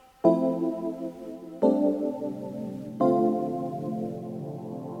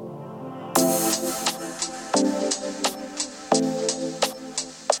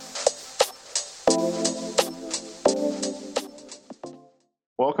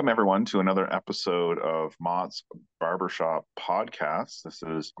Welcome, everyone, to another episode of Mott's Barbershop Podcast. This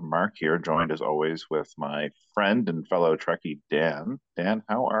is Mark here, joined as always with my friend and fellow Trekkie, Dan. Dan,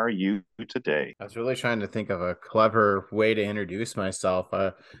 how are you today? I was really trying to think of a clever way to introduce myself.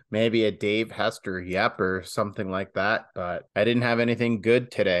 Maybe a Dave Hester Yep or something like that, but I didn't have anything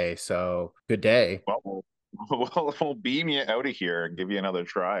good today. So good day. Well, we'll beam you out of here and give you another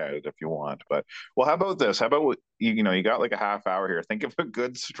try at it if you want. But, well, how about this? How about you got like a half hour here. Think of a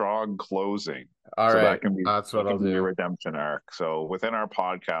good, strong closing. All So right. that can be That's that what can I'll be your do. redemption arc. So within our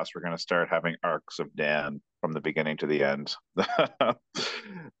podcast, we're going to start having arcs of Dan from the beginning to the end.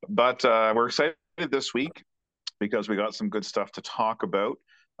 But we're excited this week because we got some good stuff to talk about.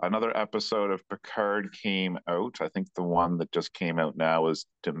 Another episode of Picard came out. I think the one that just came out now is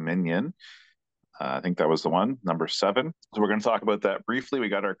Dominion. I think that was the one, number 7. So we're going to talk about that briefly. We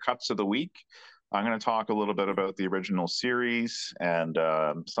got our cuts of the week. I'm going to talk a little bit about the original series and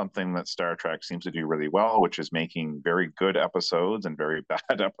something that Star Trek seems to do really well, which is making very good episodes and very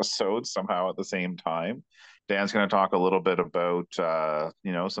bad episodes somehow at the same time. Dan's going to talk a little bit about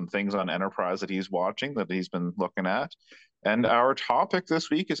some things on Enterprise that he's watching, that he's been looking at. And our topic this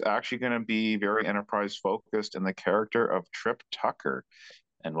week is actually going to be very Enterprise focused in the character of Trip Tucker,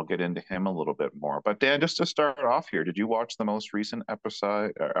 and we'll get into him a little bit more. But Dan, just to start off here, did you watch the most recent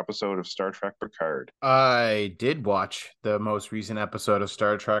episode of Star Trek Picard? I did watch the most recent episode of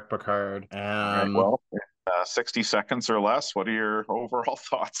Star Trek Picard. All right. Well, 60 seconds or less. What are your overall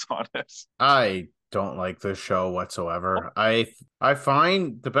thoughts on it? I don't like this show whatsoever. I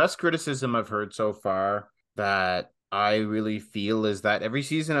find the best criticism I've heard so far that I really feel is that every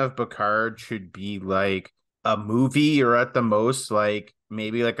season of Picard should be like a movie, or at the most like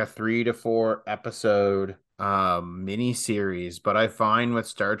maybe like a 3 to 4 episode mini series. But I find with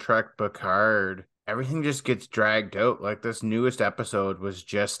Star Trek Picard, everything just gets dragged out. Like this newest episode was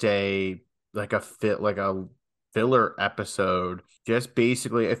just a filler episode. Just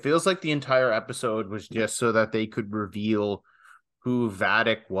basically, it feels like the entire episode was just so that they could reveal who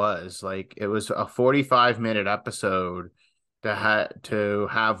Vatic was. Like it was a 45-minute episode to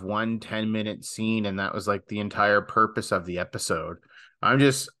have one 10-minute scene, and that was like the entire purpose of the episode. I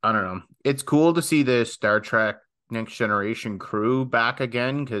don't know. It's cool to see the Star Trek Next Generation crew back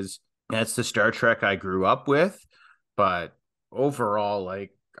again because that's the Star Trek I grew up with. But overall,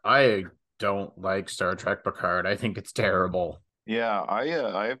 like I don't like Star Trek Picard. I think it's terrible. Yeah,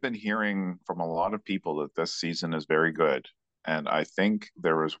 I have been hearing from a lot of people that this season is very good. And I think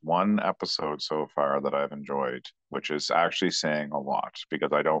there was one episode so far that I've enjoyed, which is actually saying a lot because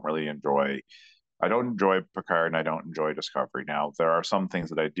I don't enjoy Picard and I don't enjoy Discovery. Now, there are some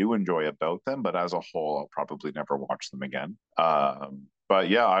things that I do enjoy about them, but as a whole, I'll probably never watch them again. But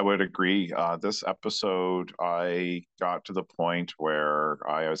yeah, I would agree. This episode, I got to the point where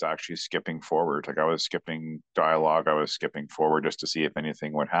I was actually skipping forward. Like I was skipping dialogue, I was skipping forward just to see if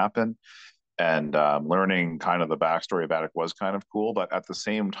anything would happen. And learning kind of the backstory about it was kind of cool. But at the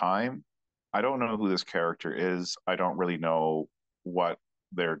same time, I don't know who this character is. I don't really know what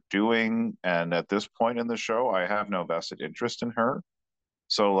they're doing. And at this point in the show, I have no vested interest in her.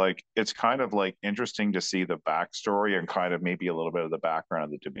 So like it's kind of like interesting to see the backstory and kind of maybe a little bit of the background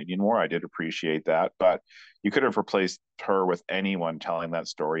of the Dominion War. I did appreciate that, but you could have replaced her with anyone telling that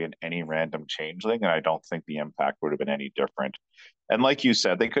story in any random changeling, and I don't think the impact would have been any different. And like you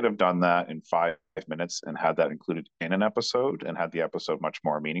said, they could have done that in 5 minutes and had that included in an episode and had the episode much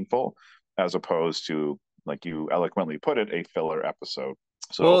more meaningful, as opposed to, like you eloquently put it, a filler episode.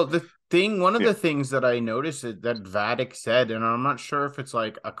 So Well, one of yeah, the things that I noticed is that Vatic said, and I'm not sure if it's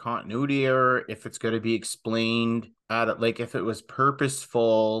like a continuity error, if it's going to be explained like if it was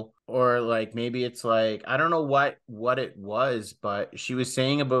purposeful, or like maybe it's like I don't know what it was, but she was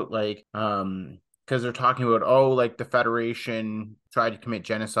saying about like because they're talking about, oh, like the Federation tried to commit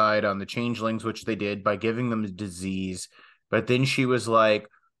genocide on the changelings, which they did by giving them the disease, but then she was like,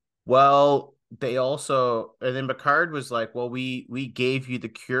 well, they also, and then Picard was like, well, we gave you the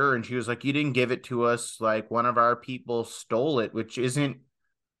cure, and she was like, you didn't give it to us, like one of our people stole it, which isn't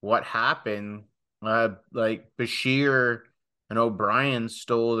what happened. Like Bashir and O'Brien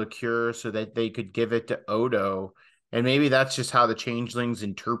stole the cure so that they could give it to Odo. And maybe that's just how the changelings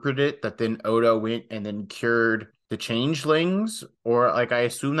interpret it, that then Odo went and then cured the changelings. Or like I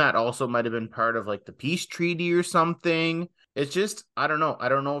assume that also might have been part of like the peace treaty or something. It's just, I don't know. I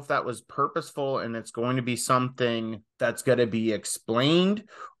don't know if that was purposeful and it's going to be something that's going to be explained,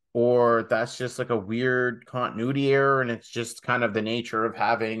 or that's just like a weird continuity error, and it's just kind of the nature of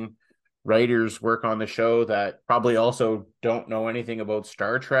having writers work on the show that probably also don't know anything about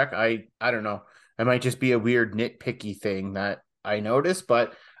Star Trek. I don't know. It might just be a weird nitpicky thing that I noticed,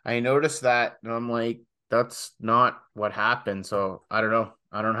 but I noticed that and I'm like, that's not what happened. So I don't know.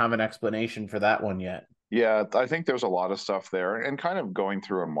 I don't have an explanation for that one yet. Yeah, I think there's a lot of stuff there. And kind of going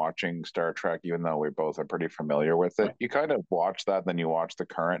through and watching Star Trek, even though we both are pretty familiar with it, you kind of watch that, then you watch the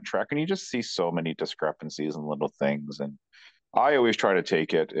current Trek, and you just see so many discrepancies and little things. And I always try to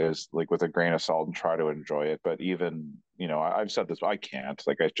take it as like with a grain of salt and try to enjoy it. But even, I've said this, I can't.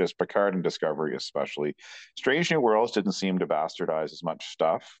 Like it's just Picard and Discovery, especially. Strange New Worlds didn't seem to bastardize as much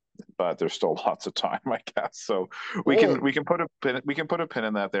stuff, but there's still lots of time, I guess. So we can Well, we can put a pin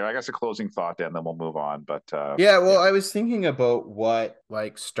in that there. I guess a closing thought, and then we'll move on. But yeah, well, yeah, I was thinking about what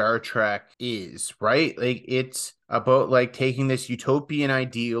like Star Trek is, right? Like it's about like taking this utopian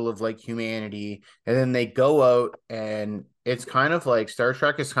ideal of like humanity, and then they go out and it's kind of like Star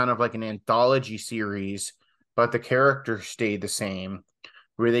Trek is kind of like an anthology series, but the characters stay the same,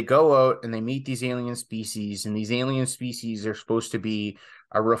 where they go out and they meet these alien species, and these alien species are supposed to be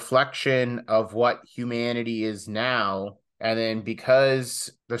a reflection of what humanity is now. And then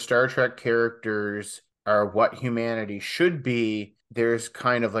because the Star Trek characters are what humanity should be, there's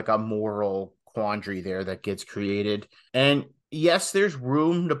kind of like a moral quandary there that gets created. And yes, there's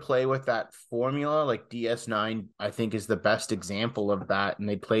room to play with that formula. Like DS9, I think, is the best example of that. And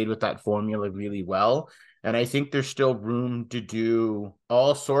they played with that formula really well. And I think there's still room to do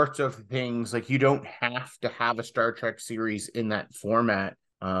all sorts of things. Like you don't have to have a Star Trek series in that format.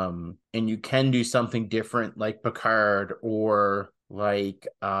 And you can do something different like Picard or like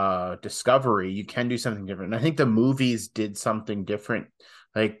Discovery. You can do something different. And I think the movies did something different.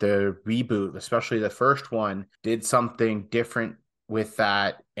 Like the reboot, especially the first one, did something different with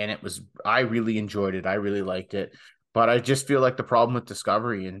that. And I really enjoyed it. I really liked it. But I just feel like the problem with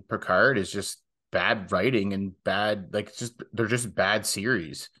Discovery and Picard is just bad writing and bad, like it's just they're just bad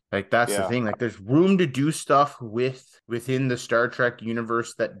series. Like that's the yeah. thing. Like there's room to do stuff within the Star Trek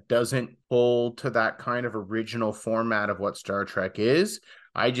universe that doesn't hold to that kind of original format of what Star Trek is.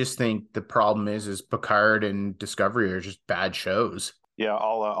 I just think the problem is Picard and Discovery are just bad shows. Yeah,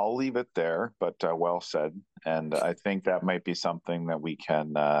 I'll leave it there, but well said. And I think that might be something that we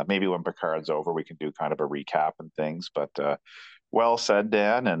can maybe when Picard's over, we can do kind of a recap and things. But well said,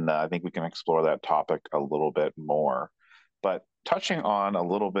 Dan, and I think we can explore that topic a little bit more. But touching on a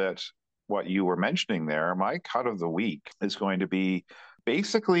little bit what you were mentioning there, my cut of the week is going to be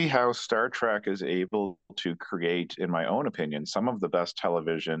basically how Star Trek is able to create, in my own opinion, some of the best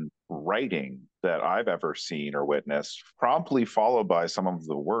television writing that I've ever seen or witnessed, promptly followed by some of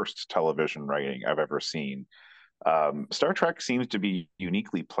the worst television writing I've ever seen. Star Trek seems to be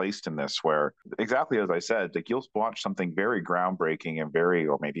uniquely placed in this, where exactly as I said, like you'll watch something very groundbreaking and very,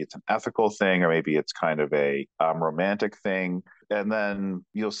 or maybe it's an ethical thing, or maybe it's kind of a romantic thing, and then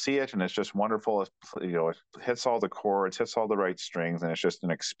you'll see it, and it's just wonderful. It hits all the chords, hits all the right strings, and it's just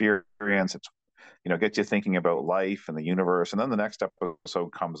an experience. It's gets you thinking about life and the universe. And then the next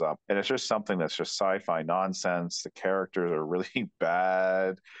episode comes up, and it's just something that's just sci-fi nonsense. The characters are really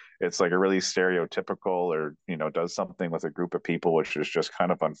bad. It's like a really stereotypical, or does something with a group of people, which is just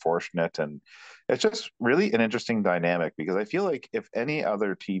kind of unfortunate. And it's just really an interesting dynamic because I feel like if any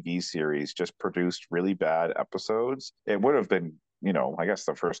other TV series just produced really bad episodes, it would have been. I guess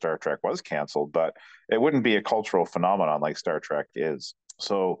the first Star Trek was canceled, but it wouldn't be a cultural phenomenon like Star Trek is.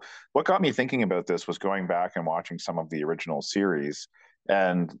 So what got me thinking about this was going back and watching some of the original series.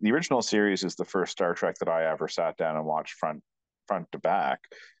 And the original series is the first Star Trek that I ever sat down and watched front to back,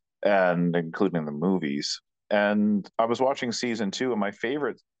 and including the movies. And I was watching season two, and I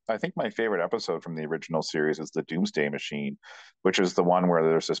think my favorite episode from the original series is the Doomsday Machine, which is the one where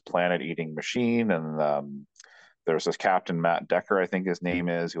there's this planet-eating machine, and there's this Captain Matt Decker, I think his name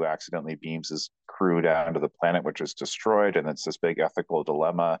is, who accidentally beams his crew down to the planet, which is destroyed. And it's this big ethical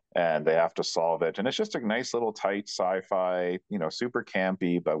dilemma, and they have to solve it. And it's just a nice little tight sci fi, super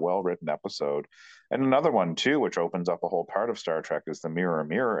campy, but well written episode. And another one, too, which opens up a whole part of Star Trek, is the Mirror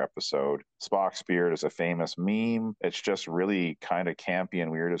Mirror episode. Spock's beard is a famous meme. It's just really kind of campy and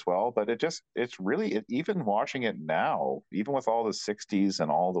weird as well. But even watching it now, even with all the 60s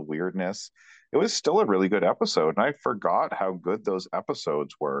and all the weirdness, it was still a really good episode. And I forgot how good those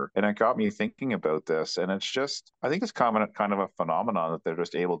episodes were. And it got me thinking about this. And it's just, I think it's kind of a phenomenon that they're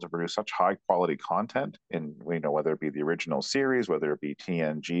just able to produce such high quality content in, whether it be the original series, whether it be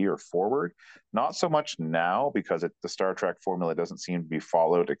TNG or forward. Not so much now because the Star Trek formula doesn't seem to be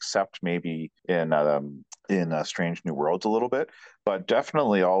followed, except maybe in Strange New Worlds a little bit. But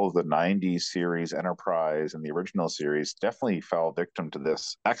definitely all of the 90s series, Enterprise, and the original series definitely fell victim to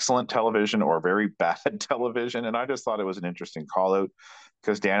this excellent television or very bad television. And I just thought it was an interesting call out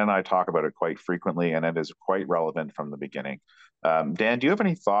because Dan and I talk about it quite frequently, and it is quite relevant from the beginning. Dan, do you have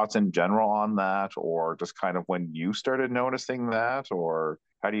any thoughts in general on that, or just kind of when you started noticing that, or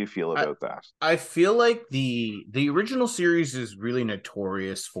how do you feel I about that? I feel like the original series is really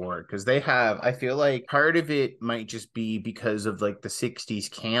notorious for it because they have I feel like part of it might just be because of like the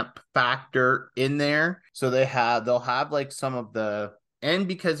 60s camp factor in there. So they'll have like some of the and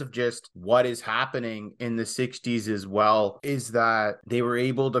because of just what is happening in the 60s as well is that they were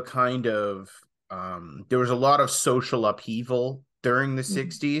able to kind of there was a lot of social upheaval during the Mhm.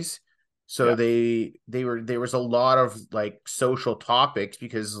 60s, so Yeah. they were there was a lot of like social topics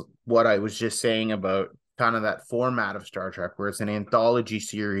because what I was just saying about kind of that format of Star Trek where it's an anthology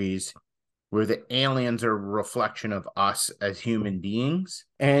series where the aliens are a reflection of us as human beings.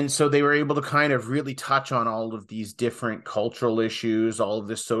 And so they were able to kind of really touch on all of these different cultural issues, all of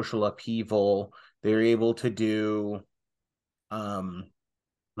this social upheaval. They were able to do um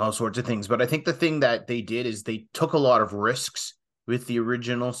all sorts of things. But I think the thing that they did is they took a lot of risks with the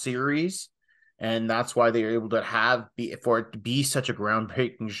original series. And that's why they were able to have be for it to be such a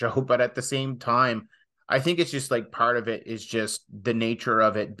groundbreaking show. But at the same time, I think it's just like part of it is just the nature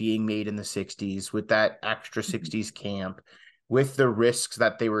of it being made in the 60s with that extra Mhm. 60s camp, with the risks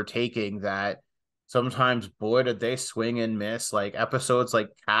that they were taking that sometimes boy did they swing and miss. Like episodes like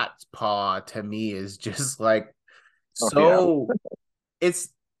Cat's Paw to me is just like Oh, yeah. so it's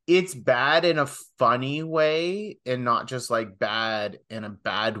it's bad in a funny way and not just like bad in a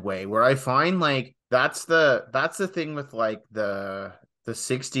bad way where I find like that's the thing with like the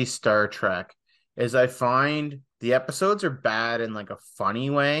 60s Star Trek is I find the episodes are bad in like a funny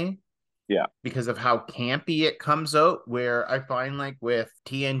way Yeah. because of how campy it comes out, where I find like with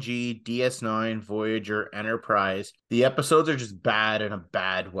TNG, DS9, Voyager, Enterprise the episodes are just bad in a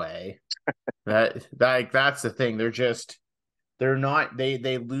bad way. That's the thing, they're not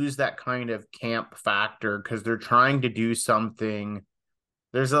they lose that kind of camp factor because they're trying to do something.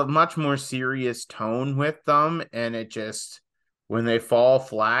 There's a much more serious tone with them, and it just when they fall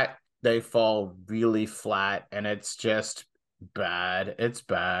flat, they fall really flat, and it's just bad. It's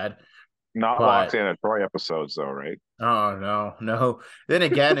bad. Not But Loxana Troy episodes, though, right? oh no, no. Then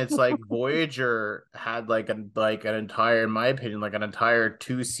again, it's like Voyager had like an entire, in my opinion, like an entire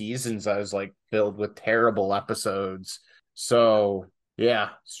 2 seasons that was like filled with terrible episodes. So yeah,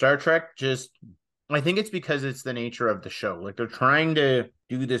 Star Trek just I think it's because it's the nature of the show. Like they're trying to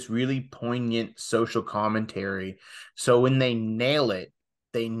do this really poignant social commentary. So when they nail it,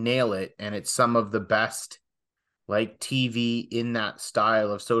 and it's some of the best like TV in that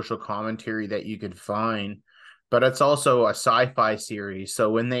style of social commentary that you could find. But it's also a sci-fi series, so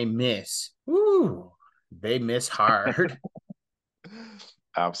when they miss, woo, they miss hard.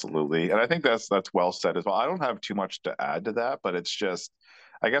 Absolutely. And I think that's well said as well. I don't have too much to add to that, but it's just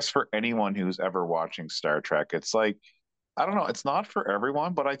I guess for anyone who's ever watching Star Trek, it's like I don't know, it's not for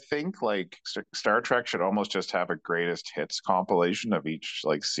everyone, but I think like Star Trek should almost just have a greatest hits compilation of each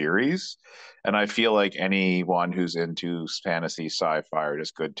like series. And I feel like anyone who's into fantasy, sci-fi, or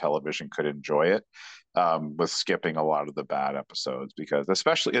just good television could enjoy it. With skipping a lot of the bad episodes because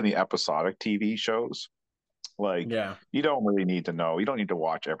especially in the episodic TV shows, like Yeah, you don't really need to know. You don't need to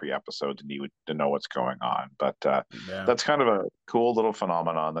watch every episode to need to know what's going on. But yeah. that's kind of a cool little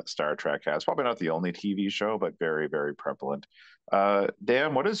phenomenon that Star Trek has. Probably not the only TV show, but very, very prevalent.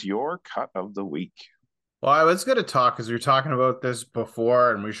 Dan, what is your cut of the week? Well, I was going to talk because we were talking about this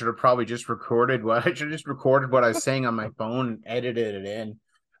before, and we should have probably just recorded what I should have just recorded what I was saying on my phone and edited it in.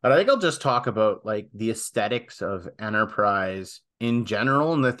 But I think I'll just talk about like the aesthetics of Enterprise in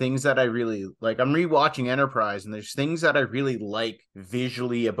general and the things that I really like. I'm rewatching Enterprise, and there's things that I really like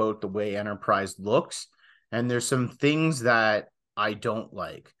visually about the way Enterprise looks, and there's some things that I don't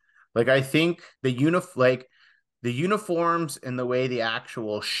like. Like I think the uniforms and the way the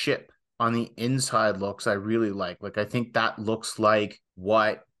actual ship on the inside looks, I really like. Like, I think that looks like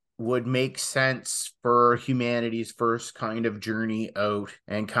what would make sense for humanity's first kind of journey out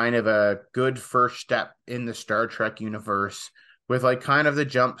and kind of a good first step in the Star Trek universe with like kind of the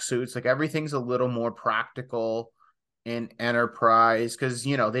jumpsuits. Like, everything's a little more practical in Enterprise because,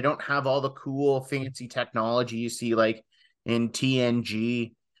 they don't have all the cool, fancy technology you see like in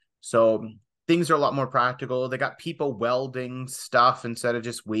TNG. So things are a lot more practical. They got people welding stuff instead of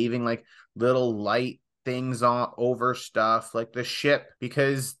just waving like little light things on over stuff like the ship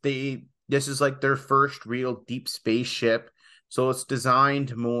because this is like their first real deep space ship. So it's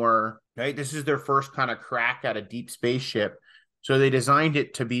designed more, right? This is their first kind of crack at a deep space ship. So they designed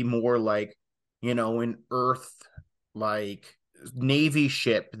it to be more like, an Earth like Navy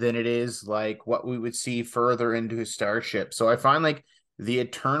ship than it is like what we would see further into a starship. So I find like the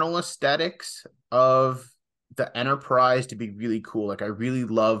eternal aesthetics of the Enterprise to be really cool. Like I really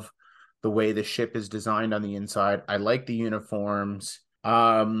love the way the ship is designed on the inside. I like the uniforms.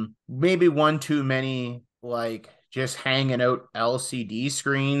 Maybe one too many like just hanging out LCD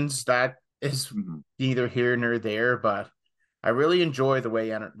screens. That is Mhm. neither here nor there, but I really enjoy the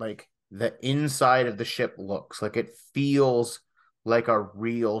way like the inside of the ship looks. Like it feels like a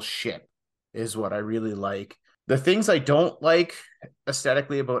real ship is what I really like. The things I don't like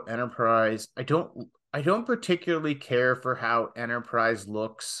aesthetically about Enterprise, I don't particularly care for how Enterprise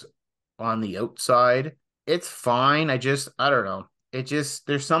looks on the outside. It's fine. I don't know. It just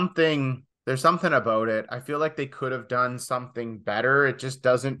there's something about it. I feel like they could have done something better. It just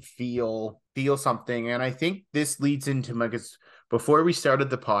doesn't feel something. And I think this leads into my before we started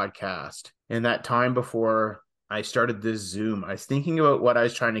the podcast, in that time before I started this Zoom, I was thinking about what I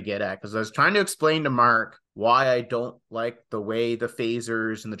was trying to get at because I was trying to explain to Mark why I don't like the way the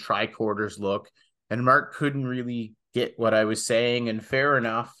phasers and the tricorders look. And Mark couldn't really get what I was saying, and fair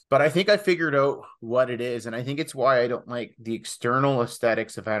enough. But I think I figured out what it is. And I think it's why I don't like the external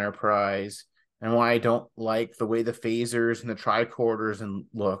aesthetics of Enterprise and why I don't like the way the phasers and the tricorders and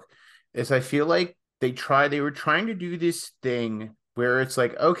look is I feel like they were trying to do this thing where it's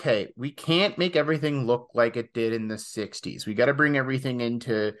like, okay, we can't make everything look like it did in the 60s. We got to bring everything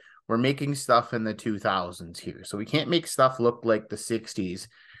into we're making stuff in the 2000s here. So we can't make stuff look like the 60s,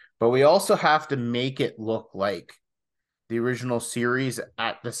 but we also have to make it look like the original series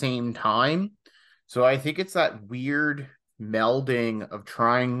at the same time. So I think it's that weird melding of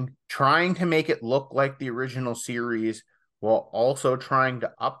trying to make it look like the original series while also trying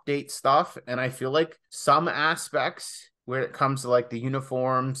to update stuff. And I feel like some aspects where it comes to like the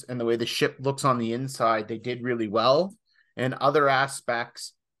uniforms and the way the ship looks on the inside, they did really well. And other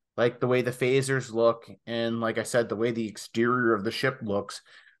aspects, like the way the phasers look, and like I said, the way the exterior of the ship looks,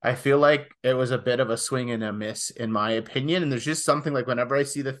 I feel like it was a bit of a swing and a miss, in my opinion. And there's just something like whenever I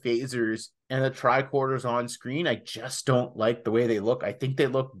see the phasers and the tricorders on screen, I just don't like the way they look. I think they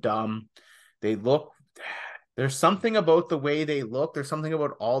look dumb. They look, there's something about the way they look. There's something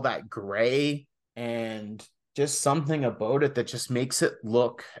about all that gray and just something about it that just makes it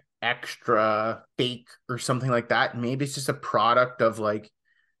look extra fake or something like that. Maybe it's just a product of like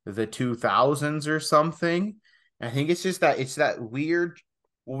the 2000s or something. I think it's just that it's that weird,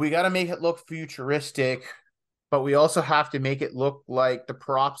 well, we got to make it look futuristic, but we also have to make it look like the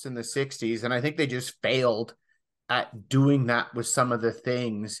props in the 60s. And I think they just failed at doing that with some of the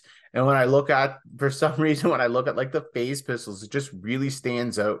things. And when I look at, for some reason, when I look at like the phase pistols, it just really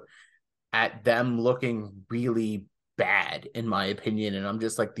stands out at them looking really bad, in my opinion. And I'm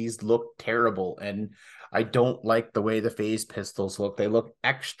just like, these look terrible. And I don't like the way the phase pistols look. They look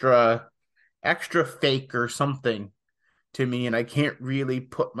extra fake or something to me, and I can't really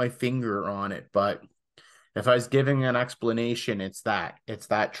put my finger on it. But if I was giving an explanation, it's that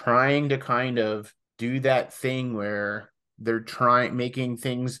trying to kind of do that thing where they're trying making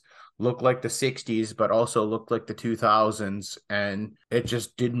things look like the 60s but also look like the 2000s, and it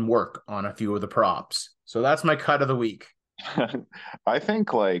just didn't work on a few of the props. So that's my cut of the week. I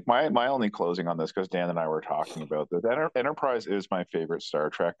think like my only closing on this, because Dan and I were talking about that, Enterprise is my favorite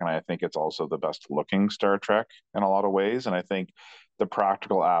Star Trek, and I think it's also the best looking Star Trek in a lot of ways. And I think the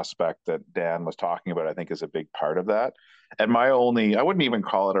practical aspect that Dan was talking about, I think, is a big part of that. And I wouldn't even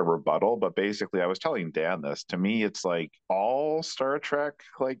call it a rebuttal, but basically, I was telling Dan this. To me, it's like all Star Trek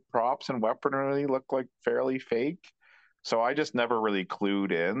like props and weaponry look like fairly fake. So I just never really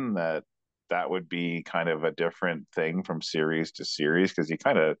clued in that that would be kind of a different thing from series to series, because you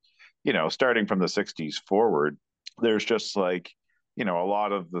kind of, starting from the 60s forward, there's just like, a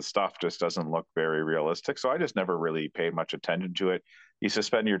lot of the stuff just doesn't look very realistic. So I just never really paid much attention to it. You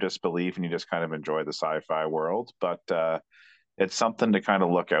suspend your disbelief and you just kind of enjoy the sci-fi world. But it's something to kind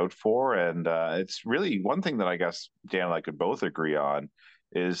of look out for. And it's really one thing that I guess Dan and I could both agree on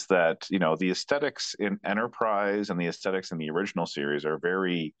is that, the aesthetics in Enterprise and the aesthetics in the original series are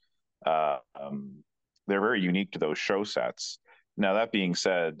uh, um, they're very unique to those show sets. Now, that being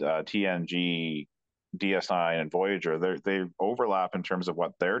said, TNG, DS9, and Voyager, they overlap in terms of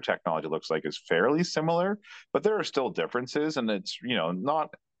what their technology looks like is fairly similar, but there are still differences, and it's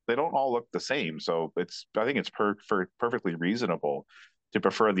not they don't all look the same. So I think it's perfectly reasonable to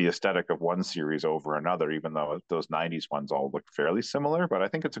prefer the aesthetic of one series over another, even though those 90s ones all look fairly similar. But I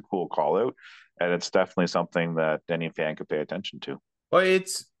think it's a cool call out, and it's definitely something that any fan could pay attention to. Well,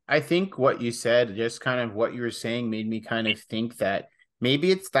 it's I think what you said, just kind of what you were saying, made me kind of think that maybe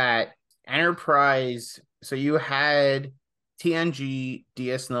it's that Enterprise. So you had TNG,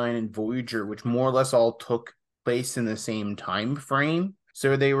 DS9, and Voyager, which more or less all took place in the same time frame.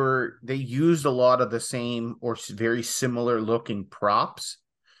 So they used a lot of the same or very similar looking props.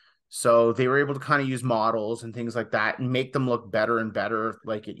 So they were able to kind of use models and things like that and make them look better and better,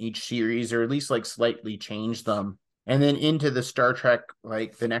 like in each series, or at least like slightly change them. And then into the Star Trek,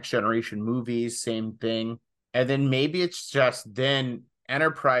 like the Next Generation movies, same thing. And then maybe it's just then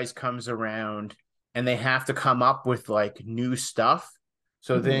Enterprise comes around and they have to come up with like new stuff.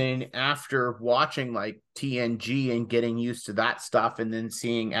 So Mhm. then after watching like TNG and getting used to that stuff and then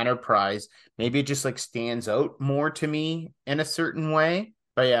seeing Enterprise, maybe it just like stands out more to me in a certain way.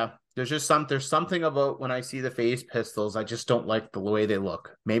 But yeah, there's something about when I see the phase pistols, I just don't like the way they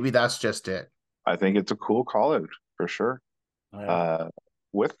look. Maybe that's just it. I think it's a cool call out for sure. Yeah. Uh,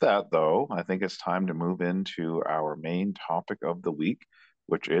 with that, though, I think it's time to move into our main topic of the week,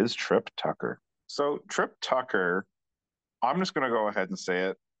 which is Trip Tucker. So, Trip Tucker, I'm just going to go ahead and say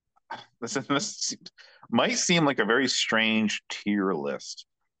it. This might seem like a very strange tier list,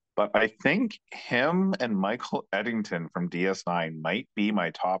 but I think him and Michael Eddington from DS9 might be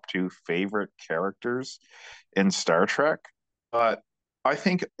my top two favorite characters in Star Trek. But I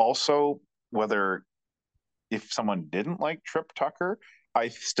think also, whether if someone didn't like Trip Tucker, I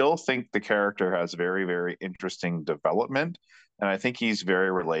still think the character has very, very interesting development. And I think he's very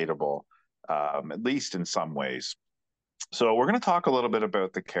relatable, at least in some ways. So we're going to talk a little bit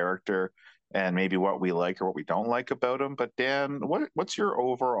about the character and maybe what we like or what we don't like about him. But Dan, what are your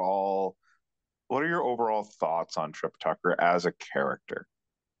overall thoughts on Trip Tucker as a character?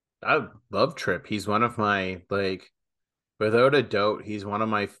 I love Trip. He's one of my like without a doubt, he's one of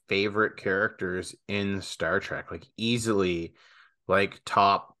my favorite characters in Star Trek. Like easily like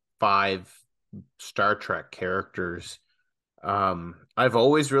top 5 Star Trek characters. I've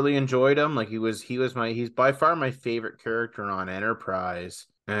always really enjoyed him. Like he's by far my favorite character on Enterprise.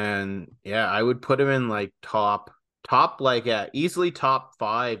 And yeah, I would put him in like top like yeah, easily top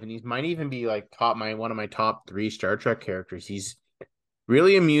 5, and he might even be like top my one of my top 3 Star Trek characters. He's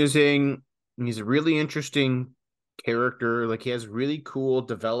really amusing. He's a really interesting character. Like he has really cool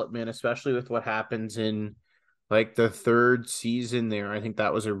development, especially with what happens in like the 3rd season there. I think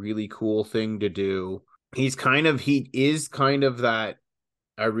that was a really cool thing to do. He is kind of that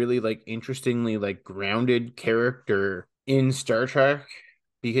a really like interestingly like grounded character in Star Trek,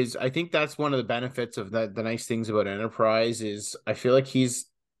 because I think that's one of the benefits of that. The nice things about Enterprise is I feel like he's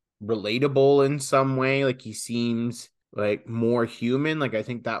relatable in some way. Like he seems like more human. Like I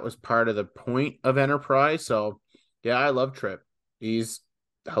think that was part of the point of Enterprise. So yeah, I love Trip. He's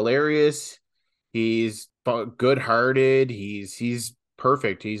hilarious. He's good hearted. He's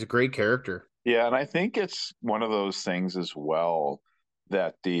perfect. He's a great character. Yeah, and I think it's one of those things as well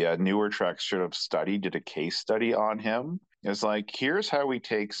that the newer Treks should have studied, did a case study on him. It's like, here's how we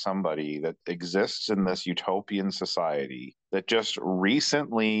take somebody that exists in this utopian society that just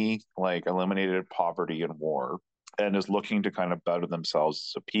recently like eliminated poverty and war and is looking to kind of better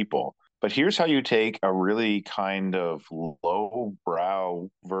themselves as a people. But here's how you take a really kind of low brow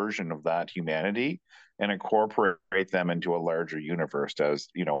version of that humanity and incorporate them into a larger universe as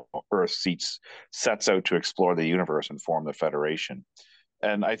Earth sets out to explore the universe and form the Federation.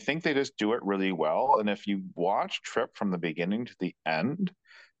 And I think they just do it really well. And if you watch Trip from the beginning to the end,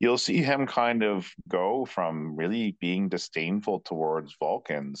 you'll see him kind of go from really being disdainful towards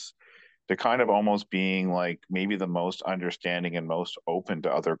Vulcans to kind of almost being like maybe the most understanding and most open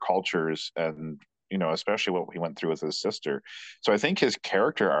to other cultures, and especially what he went through with his sister. So I think his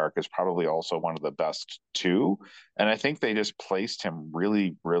character arc is probably also one of the best too, and I think they just placed him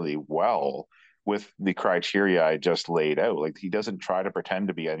really really well with the criteria I just laid out. Like he doesn't try to pretend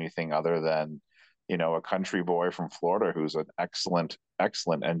to be anything other than a country boy from Florida who's an excellent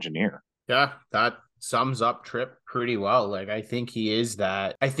engineer. Yeah, that sums up Trip pretty well. Like I think he is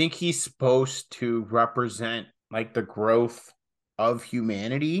that. I think he's supposed to represent like the growth of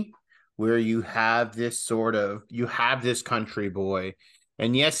humanity, where you have this country boy.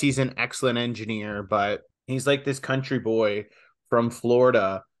 And yes, he's an excellent engineer, but he's like this country boy from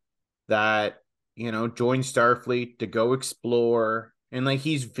Florida that joined Starfleet to go explore, and like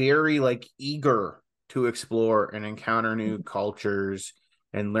he's very like eager to explore and encounter new cultures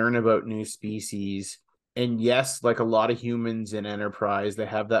and learn about new species. And yes, like a lot of humans in Enterprise, they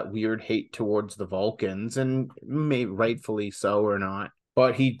have that weird hate towards the Vulcans, and may rightfully so or not.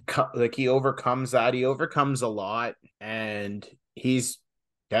 But he overcomes that. He overcomes a lot, and he's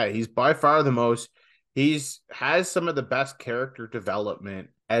by far the most. He's has some of the best character development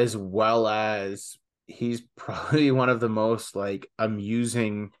as well as he's probably one of the most like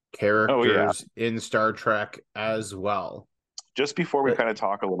amusing Oh yeah. characters in Star Trek as well. Just before we But kind of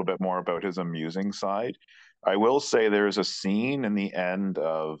talk a little bit more about his amusing side, I will say there's a scene in the end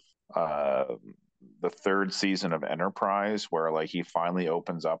of uh, the third season of Enterprise where like he finally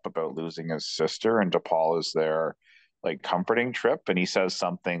opens up about losing his sister, and DePaul is there like comforting Trip, and he says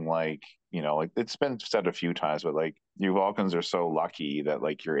something like, like it's been said a few times, but like you Vulcans are so lucky that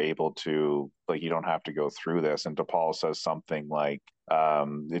like you're able to like you don't have to go through this. And DePaul says something like,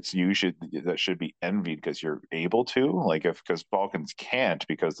 it's you should that should be envied because you're able to like if because Vulcans can't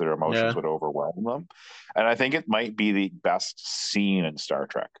because their emotions yeah, would overwhelm them. And I think it might be the best scene in Star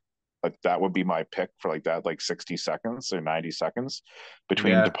Trek. Like that would be my pick for like that, like 60 seconds or 90 seconds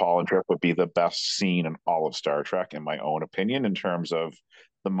between yeah, DePaul and Trip would be the best scene in all of Star Trek, in my own opinion, in terms of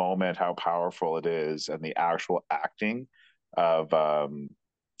the moment, how powerful it is, and the actual acting of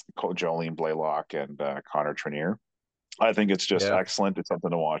Jolene Blaylock and Connor Trenier. I think it's just yeah. excellent. It's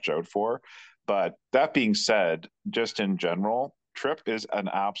something to watch out for. But that being said, just in general, Trip is an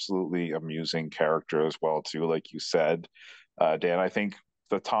absolutely amusing character as well, too. Like you said, Dan, I think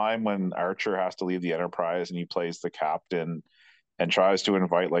the time when Archer has to leave the Enterprise and he plays the captain and tries to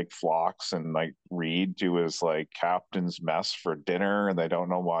invite like Phlox and like Reed to his like captain's mess for dinner, and they don't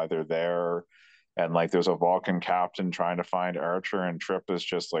know why they're there. And like there's a Vulcan captain trying to find Archer, and Trip is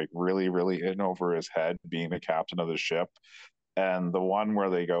just like really, really in over his head being the captain of the ship. And the one where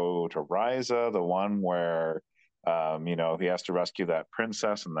they go to Risa, the one where he has to rescue that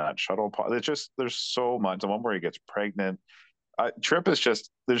princess and that shuttle pod. It's just there's so much. The one where he gets pregnant. Trip is just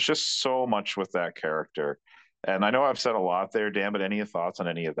there's just so much with that character. And I know I've said a lot there, Dan, but any thoughts on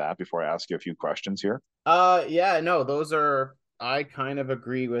any of that before I ask you a few questions here? Yeah, no, those are I kind of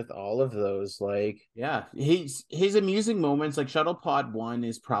agree with all of those. Like, yeah, he's his amusing moments, like Shuttle Pod 1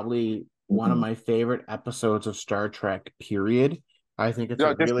 is probably one of Mm-hmm. my favorite episodes of Star Trek, period. I think it's a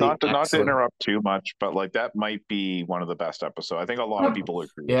No, just really not to excellent. interrupt too much, but like that might be one of the best episodes. I think a lot of people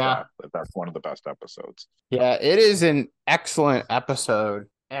agree with Yeah. that that's one of the best episodes. Yeah, it is an excellent episode.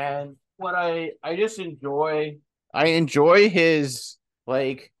 And what I just enjoy I enjoy his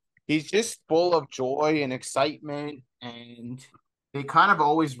like he's just full of joy and excitement, and they kind of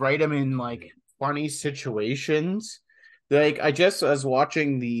always write him in like funny situations. Like I just was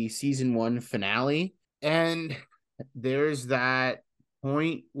watching the season 1 finale, and there's that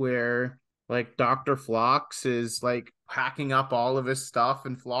point where like Dr. Phlox is like packing up all of his stuff,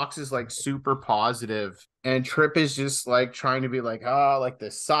 and Phlox is like super positive, and Trip is just like trying to be like, oh, like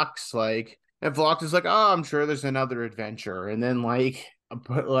this sucks. Like, and Phlox is like, oh, I'm sure there's another adventure. And then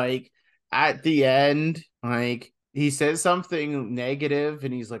but like at the end, like he says something negative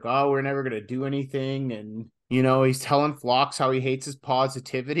and he's like, oh, we're never gonna do anything. And he's telling Phlox how he hates his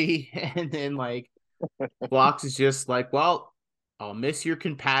positivity. And then like Phlox is just like, well, I'll miss your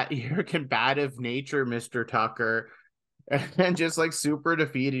your combative nature, Mr. Tucker. And just like super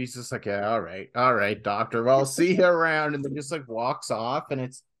defeated. He's just like, yeah, all right, doctor. Well, see you around. And then just like walks off. And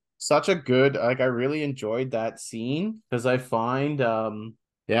it's such a good, like, I really enjoyed that scene because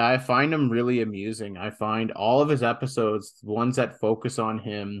yeah, I find him really amusing. I find all of his episodes, ones that focus on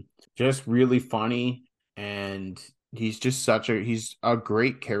him, just really funny. And he's a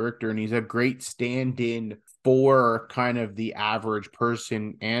great character, and he's a great stand-in for kind of the average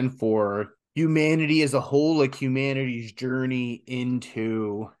person and for humanity as a whole, like humanity's journey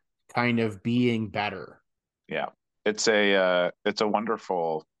into kind of being better. Yeah. It's a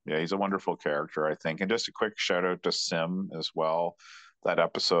wonderful, yeah, he's a wonderful character, I think. And just a quick shout out to Sim as well. That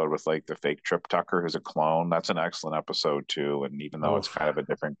episode with like the fake Trip Tucker who's a clone, that's an excellent episode too. And even though Oh, it's kind of a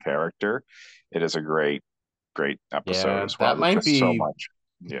different character, it is a great, great episode yeah, as well. There's just so much.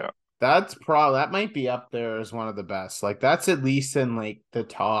 Yeah. that might be up there as one of the best. Like that's at least in like the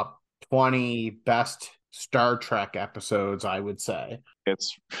top 20 best Star Trek episodes, I would say.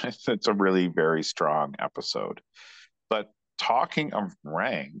 It's it's a really very strong episode. But talking of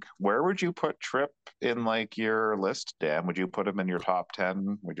rank, where would you put Trip in like your list, Dan? Would you put him in your top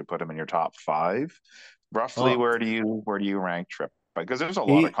 10? Would you put him in your top 5? Roughly, Oh, where do you rank Trip? Because there's a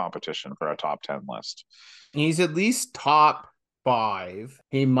lot of he competition for a top 10 list. he's at least top 5.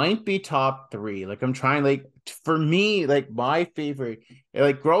 He might be top 3. Like I'm trying, like for me, like my favorite,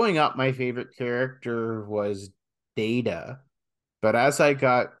 like growing up, my favorite character was Data. But as I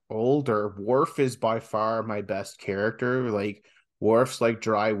got older, Worf is by far my best character. Like Worf's like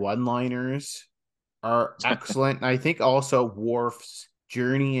dry one-liners are excellent. And I think also Worf's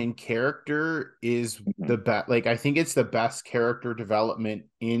journey and character is Mhm. the best. Like I think it's the best character development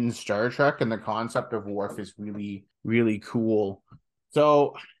in Star Trek, and the concept of Worf is really, really cool.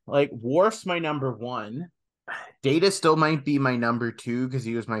 So like Worf's my number one. Data still might be my number two because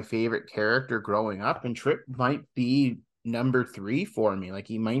he was my favorite character growing up, and Trip might be number three for me. Like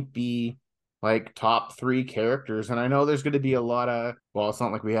he might be like top three characters. And I know there's going to be a lot of, well, it's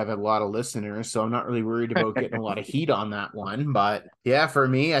not like we have a lot of listeners, so I'm not really worried about getting a lot of heat on that one. But yeah, for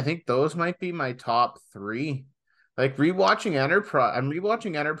me, I think those might be my top three. Like rewatching Enterprise, I'm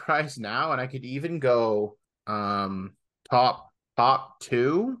rewatching Enterprise now, and I could even go um top top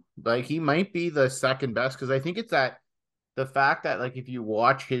two. Like he might be the second best because I think it's that the fact that like if you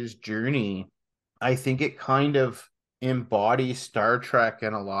watch his journey, I think it kind of embodies Star Trek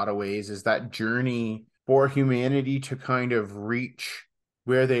in a lot of ways, is that journey for humanity to kind of reach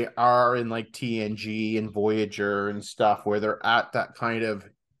where they are in like TNG and Voyager and stuff, where they're at that kind of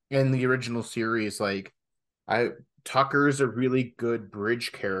in the original series, like I Tucker's a really good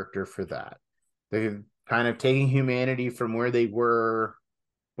bridge character for that. They're kind of taking humanity from where they were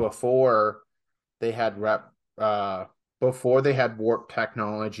before they had rep before they had warp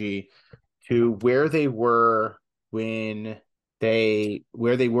technology to where they were when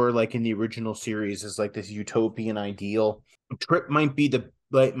where they were like in the original series is like this utopian ideal. Trip might be the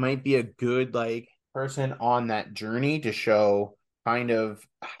like might be a good like person on that journey to show kind of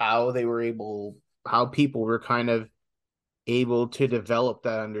how people were kind of able to develop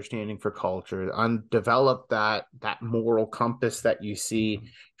that understanding for culture and develop that moral compass that you see.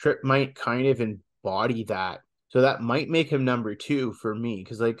 Trip might kind of embody that, so that might make him number two for me,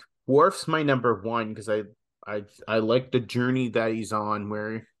 because like Worf's my number one because I like the journey that he's on,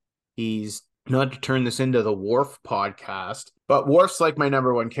 where he's not to turn this into the Worf podcast, but Worf's like my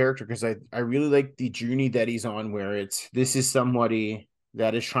number one character because I really like the journey that he's on, where it's this is somebody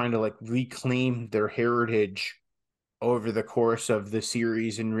that is trying to like reclaim their heritage over the course of the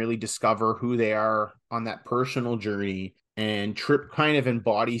series and really discover who they are on that personal journey. And Trip kind of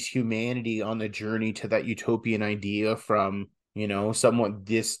embodies humanity on the journey to that utopian idea from, somewhat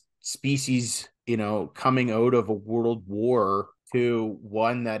this species, coming out of a world war to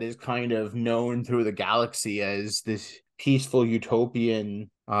one that is kind of known through the galaxy as this peaceful utopian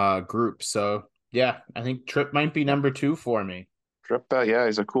group. So yeah, I think Trip might be number two for me. Trip, yeah,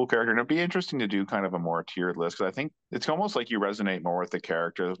 he's a cool character, and it'd be interesting to do kind of a more tiered list because I think it's almost like you resonate more with the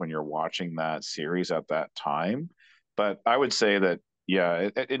characters when you're watching that series at that time. But I would say that, yeah,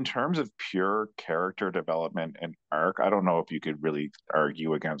 in terms of pure character development and arc, I don't know if you could really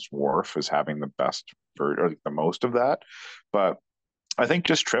argue against Worf as having the best or the most of that. But I think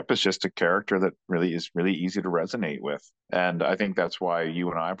just Trip is just a character that really is really easy to resonate with. And I think that's why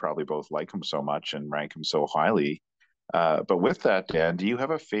you and I probably both like him so much and rank him so highly. But with that, Dan, do you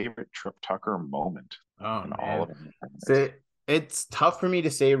have a favorite Trip Tucker moment Oh in all man. of Enterprise? So it's tough for me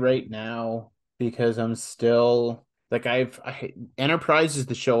to say right now because I'm still like Enterprise is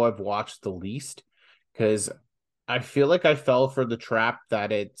the show I've watched the least because I feel like I fell for the trap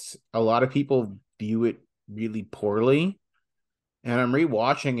that it's a lot of people view it really poorly. And I'm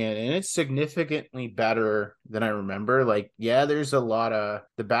rewatching it and it's significantly better than I remember. Like, yeah, there's a lot of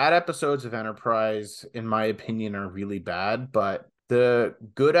the bad episodes of Enterprise, in my opinion, are really bad, but the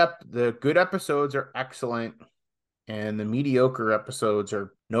good episodes are excellent and the mediocre episodes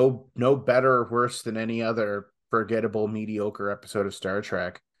are no better or worse than any other forgettable mediocre episode of Star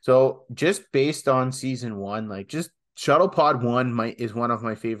Trek. So just based on season one, like just Shuttle Pod One is one of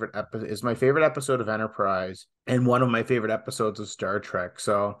my favorite is my favorite episode of Enterprise and one of my favorite episodes of Star Trek.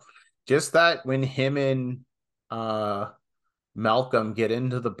 So just that when him and uh Malcolm get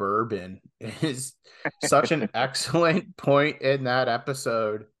into the bourbon is such an excellent point in that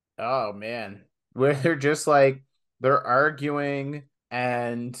episode. Oh man, where they're just like they're arguing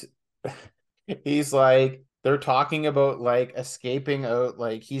and he's like they're talking about like escaping out,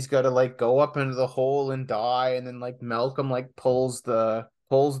 like he's got to like go up into the hole and die, and then like Malcolm like pulls the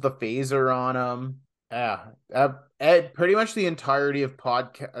phaser on him. Yeah, pretty much the entirety of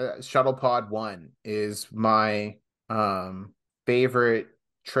Shuttle Pod One is my um favorite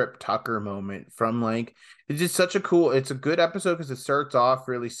Trip Tucker moment from like it's just such a cool, it's a good episode because it starts off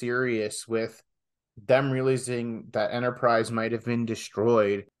really serious with them realizing that Enterprise might have been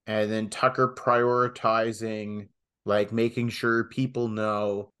destroyed, and then Tucker prioritizing like making sure people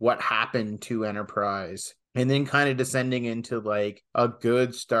know what happened to Enterprise, and then kind of descending into like a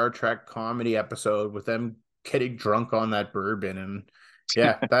good Star Trek comedy episode with them getting drunk on that bourbon. And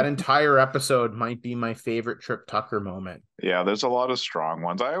yeah, that entire episode might be my favorite Trip Tucker moment. Yeah, there's a lot of strong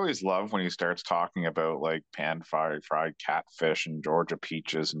ones. I always love when he starts talking about like pan fried catfish and Georgia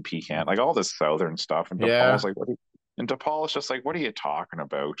peaches and pecan, like all this southern stuff. And Paul's Yeah. like, And DePaul is just like, what are you talking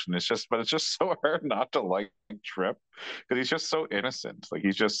about? And but it's just so hard not to like Trip because he's just so innocent. Like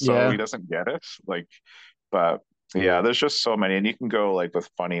he's just so he Yeah. doesn't get it. Like, but yeah, there's just so many, and you can go like with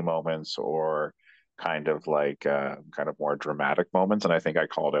funny moments or kind of more dramatic moments. And I think I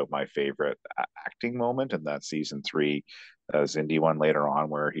called out my favorite acting moment in that season three, Indy one later on,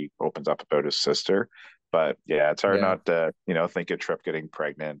 where he opens up about his sister. But yeah, it's hard Yeah. not to think of Trip getting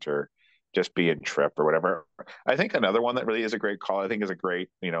pregnant or just being Trip or whatever. I think another one that really is a great call, I think is a great,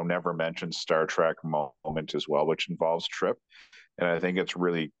 never mentioned Star Trek moment as well, which involves Trip. And I think it's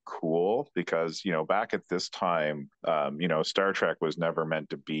really cool because, back at this time, Star Trek was never meant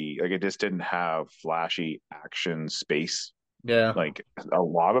to be like, it just didn't have flashy action space. Yeah. Like a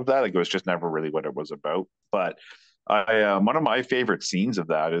lot of that, like it was just never really what it was about. But one of my favorite scenes of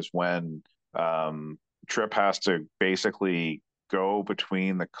that is when um, Trip has to basically go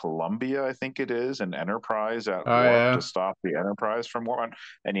between the Columbia, I think it is, and Enterprise at Oh warp to yeah. stop the Enterprise from warp.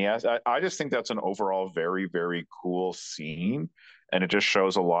 And I just think that's an overall very, very cool scene. And it just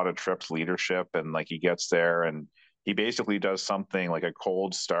shows a lot of Trip's leadership. And like he gets there and he basically does something like a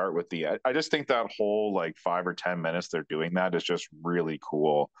cold start with I just think that whole like 5 or 10 minutes they're doing that is just really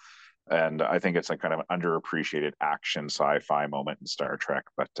cool. And I think it's a kind of underappreciated action sci-fi moment in Star Trek.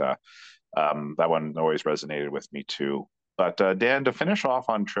 But that one always resonated with me too. But Dan, to finish off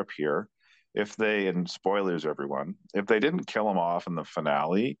on Trip here, if they, and spoilers everyone, if they didn't kill him off in the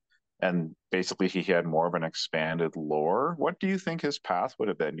finale, and basically he had more of an expanded lore, what do you think his path would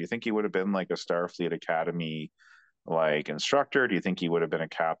have been? Do you think he would have been like a Starfleet Academy like instructor? Do you think he would have been a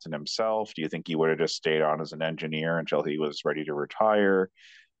captain himself? Do you think he would have just stayed on as an engineer until he was ready to retire?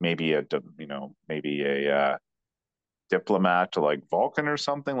 Maybe maybe a diplomat to like Vulcan or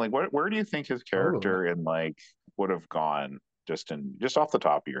something. Like, where do you think his Oh. character in like would have gone? Just off the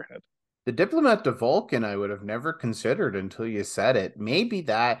top of your head. The diplomat to Vulcan, I would have never considered until you said it. Maybe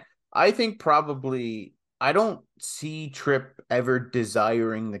that. I think probably I don't see Trip ever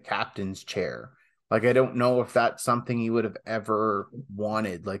desiring the captain's chair. Like I don't know if that's something he would have ever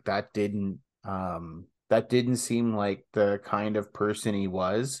wanted. Like that didn't seem like the kind of person he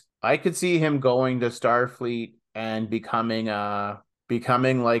was. I could see him going to Starfleet and becoming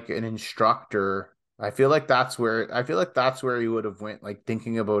like an instructor. I feel like that's where he would have went, like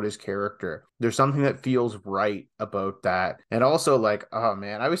thinking about his character. There's something that feels right about that. And also like, oh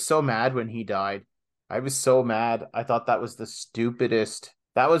man, I was so mad when he died. I was so mad. I thought that was the stupidest.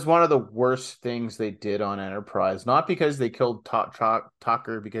 That was one of the worst things they did on Enterprise. Not because they killed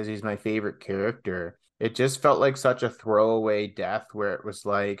Tucker because he's my favorite character. It just felt like such a throwaway death where it was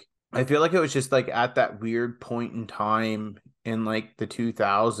like I feel like it was just like at that weird point in time in like the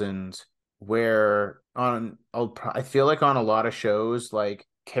 2000s where I feel like on a lot of shows like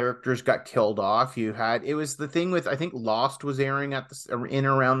characters got killed off. It was the thing with I think Lost was airing at the in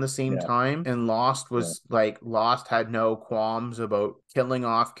around the same Yeah, time, and yeah. Lost had no qualms about killing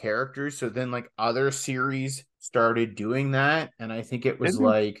off characters. So then like other series started doing that, and I think it was Didn't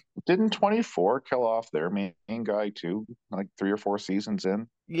like didn't 24 kill off their main guy too, like 3 or 4 seasons in?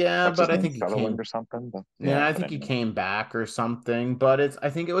 yeah, What's but his I name? think he Sutherland came or something? But Yeah, yeah, I but think he anyway. came back or something, but I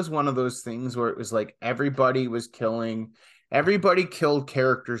think it was one of those things where it was like everybody killed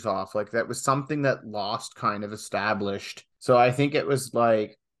characters off. Like that was something that Lost kind of established. So I think it was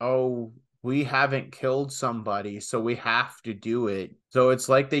like, oh, we haven't killed somebody, so we have to do it. So it's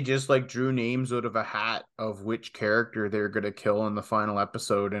like they just like drew names out of a hat of which character they're gonna kill in the final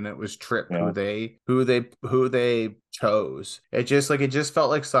episode, and it was Trip Yeah. who they chose. It just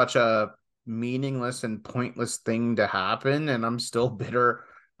felt like such a meaningless and pointless thing to happen, and I'm still bitter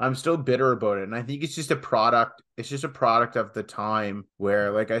about it. And I think it's just a product of the time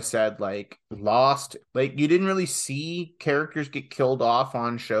where like I said, like Lost, like you didn't really see characters get killed off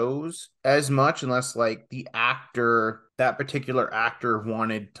on shows as much unless like that particular actor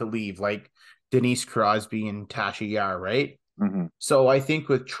wanted to leave, like Denise Crosby and Tasha Yar, right? Hmm. So I think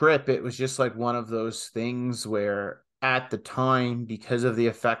with Trip, it was just like one of those things where at the time, because of the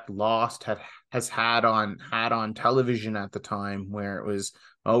effect Lost has had on television at the time, where it was,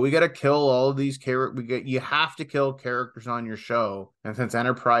 oh, we got to kill all of these characters. You have to kill characters on your show, and since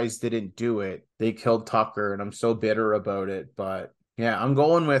Enterprise didn't do it, they killed Tucker, and I'm so bitter about it. But yeah, I'm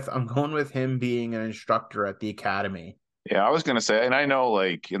going with him being an instructor at the academy. Yeah, I was gonna say, and I know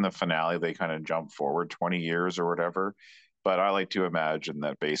like in the finale they kind of jump forward 20 years or whatever, but I like to imagine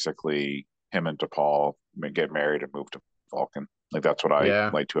that basically him and DePaul get married and move to Vulcan. Like that's what I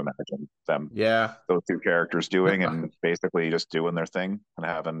Yeah, like to imagine them, yeah. those two characters doing, and basically just doing their thing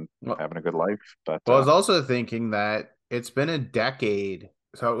and Well, having a good life. But I was also thinking that it's been a decade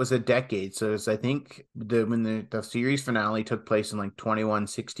So it was a decade. So it's I think when the series finale took place in like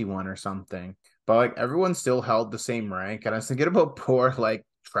 2161 or something. But like everyone still held the same rank. And I was thinking about poor like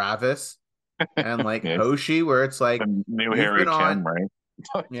Travis and like Yeah, Hoshi, where it's like the new you've Harry been on, Kim,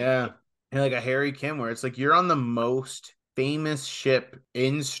 right? yeah, and like a Harry Kim, where it's like you're on the most famous ship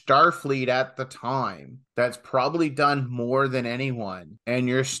in Starfleet at the time that's probably done more than anyone, and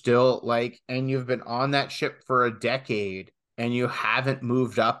you're still like, and you've been on that ship for a decade, and you haven't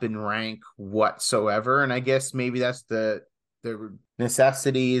moved up in rank whatsoever. And I guess maybe that's the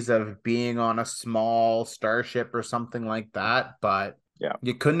necessities of being on a small starship or something like that, but Yeah.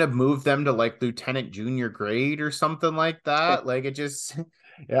 you couldn't have moved them to like lieutenant junior grade or something like that. Like it just,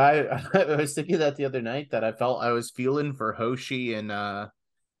 yeah, I was thinking that the other night that I was feeling for Hoshi and Yeah.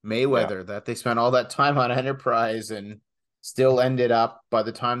 Mayweather that they spent all that time on Enterprise and still ended up by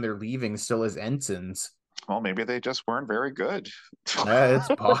the time they're leaving still as ensigns. Well, maybe they just weren't very good. It's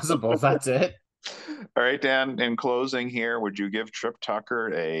possible. That's it. All right, Dan, in closing here, would you give Trip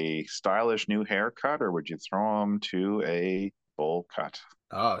Tucker a stylish new haircut or would you throw him to a bowl cut?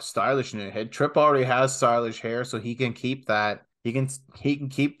 Oh, stylish new head. Trip already has stylish hair, so he can keep that. He can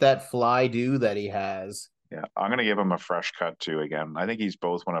keep that fly do that he has. Yeah, I'm going to give him a fresh cut too again. I think he's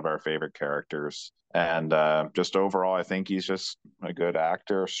both one of our favorite characters. And just overall, I think he's just a good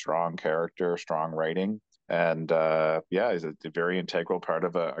actor, strong character, strong writing. And yeah, he's a very integral part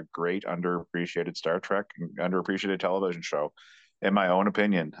of a great underappreciated Star Trek, underappreciated television show, in my own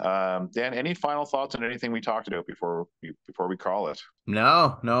opinion. Dan, any final thoughts on anything we talked about before we call it?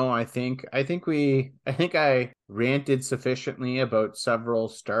 No, no, I think I ranted sufficiently about several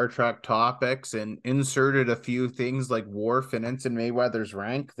Star Trek topics and inserted a few things like Worf and Ensign Mayweather's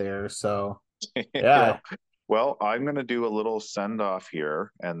rank there. So Yeah. yeah. Well, I'm going to do a little send off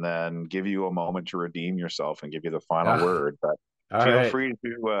here and then give you a moment to redeem yourself and give you the final Ah, word. But all right.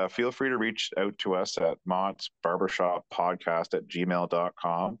 feel free to reach out to us at Mott's Barbershop Podcast at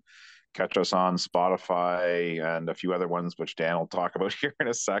gmail.com. Catch us on Spotify and a few other ones, which Dan will talk about here in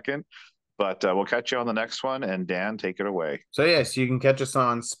a second. But we'll catch you on the next one. And Dan, take it away. So yes, you can catch us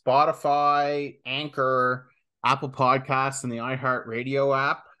on Spotify, Anchor, Apple Podcasts, and the iHeartRadio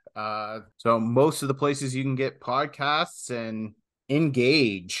app. So most of the places you can get podcasts and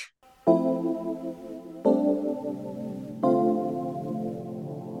engage.